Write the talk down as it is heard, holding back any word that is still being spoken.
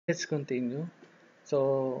Let's continue.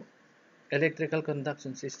 So, electrical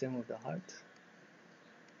conduction system of the heart.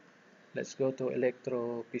 Let's go to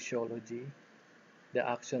electrophysiology, the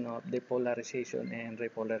action of depolarization and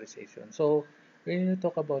repolarization. So, when you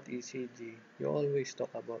talk about ECG, you always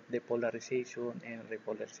talk about depolarization and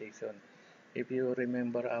repolarization. If you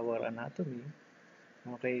remember our anatomy,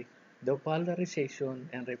 okay,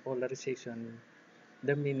 depolarization and repolarization,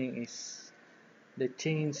 the meaning is the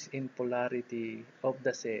change in polarity of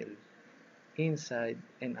the cell inside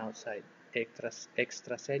and outside,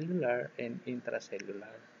 extracellular and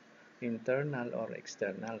intracellular, internal or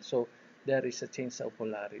external. So there is a change of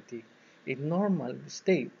polarity. In normal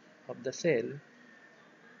state of the cell,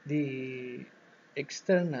 the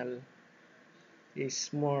external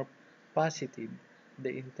is more positive,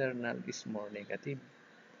 the internal is more negative.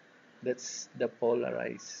 That's the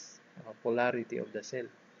polarized polarity of the cell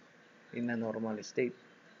in a normal state.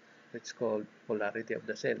 It's called polarity of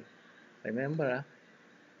the cell. Remember,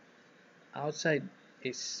 outside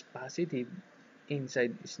is positive,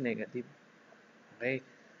 inside is negative. Okay,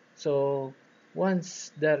 so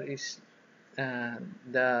once there is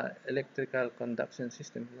the electrical conduction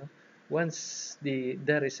system, once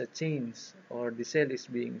there is a change or the cell is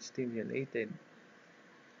being stimulated,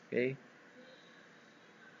 okay,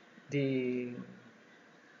 the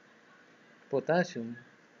potassium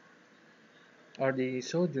or the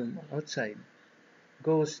sodium outside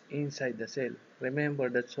goes inside the cell. Remember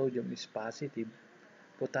that sodium is positive,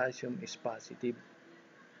 potassium is positive.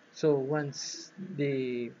 So once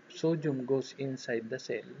the sodium goes inside the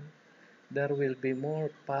cell, there will be more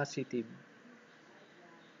positive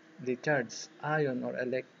charged ion or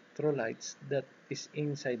electrolytes that is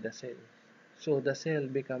inside the cell. So the cell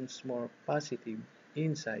becomes more positive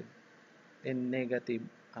inside and negative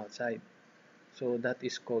outside. So that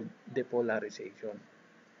is called depolarization.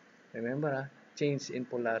 Remember, change in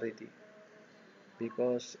polarity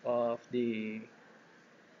because of the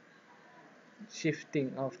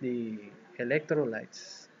shifting of the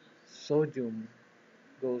electrolytes. Sodium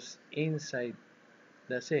goes inside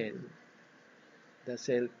the cell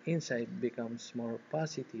inside becomes more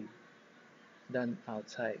positive than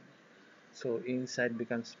outside. So inside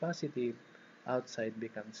becomes positive, outside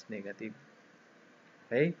becomes negative.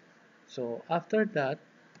 Okay? So after that,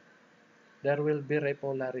 there will be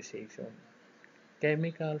repolarization.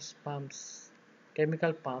 Chemicals pumps,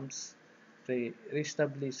 chemical pumps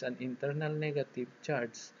reestablish an internal negative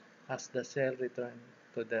charge as the cell returns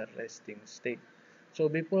to the resting state. So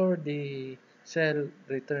before the cell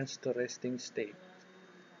returns to resting state,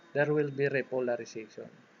 there will be repolarization.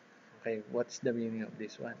 Okay, what's the meaning of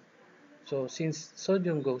this one? So since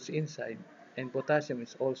sodium goes inside and potassium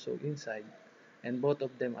is also inside and both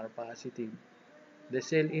of them are positive, the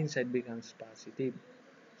cell inside becomes positive.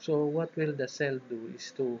 So what will the cell do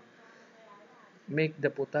is to make the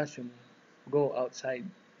potassium go outside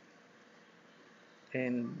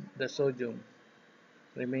and the sodium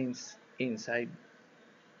remains inside.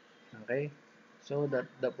 Okay? So that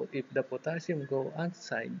if the potassium go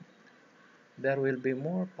outside, there will be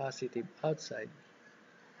more positive outside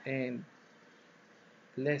and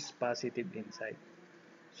less positive inside.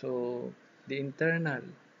 So the internal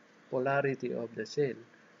polarity of the cell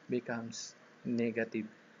becomes negative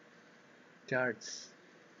charge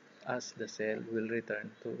as the cell will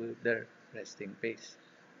return to their resting phase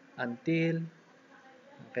until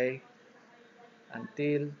okay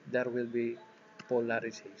until there will be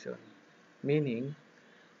polarization, meaning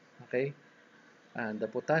okay, and the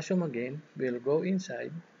potassium again will go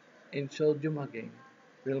inside and sodium again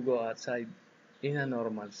will go outside in a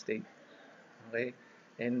normal state. Okay,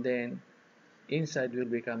 and then inside will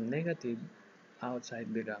become negative,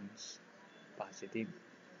 outside becomes positive.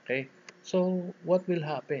 Okay, so what will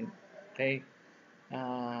happen? Okay,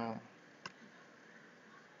 uh,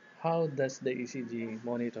 how does the ECG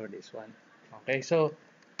monitor this one? Okay, so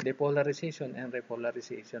depolarization and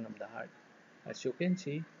repolarization of the heart. As you can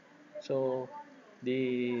see, so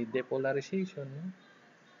the depolarization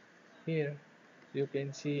here, you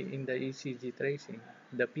can see in the ECG tracing,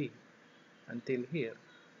 the P until here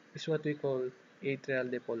is what we call atrial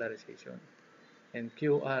depolarization. And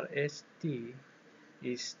QRST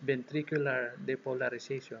is ventricular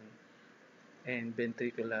depolarization and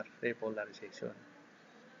ventricular repolarization.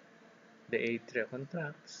 The atria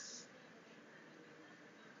contracts,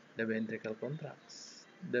 the ventricle contracts,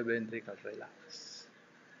 the ventricle relax.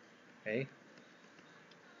 Okay?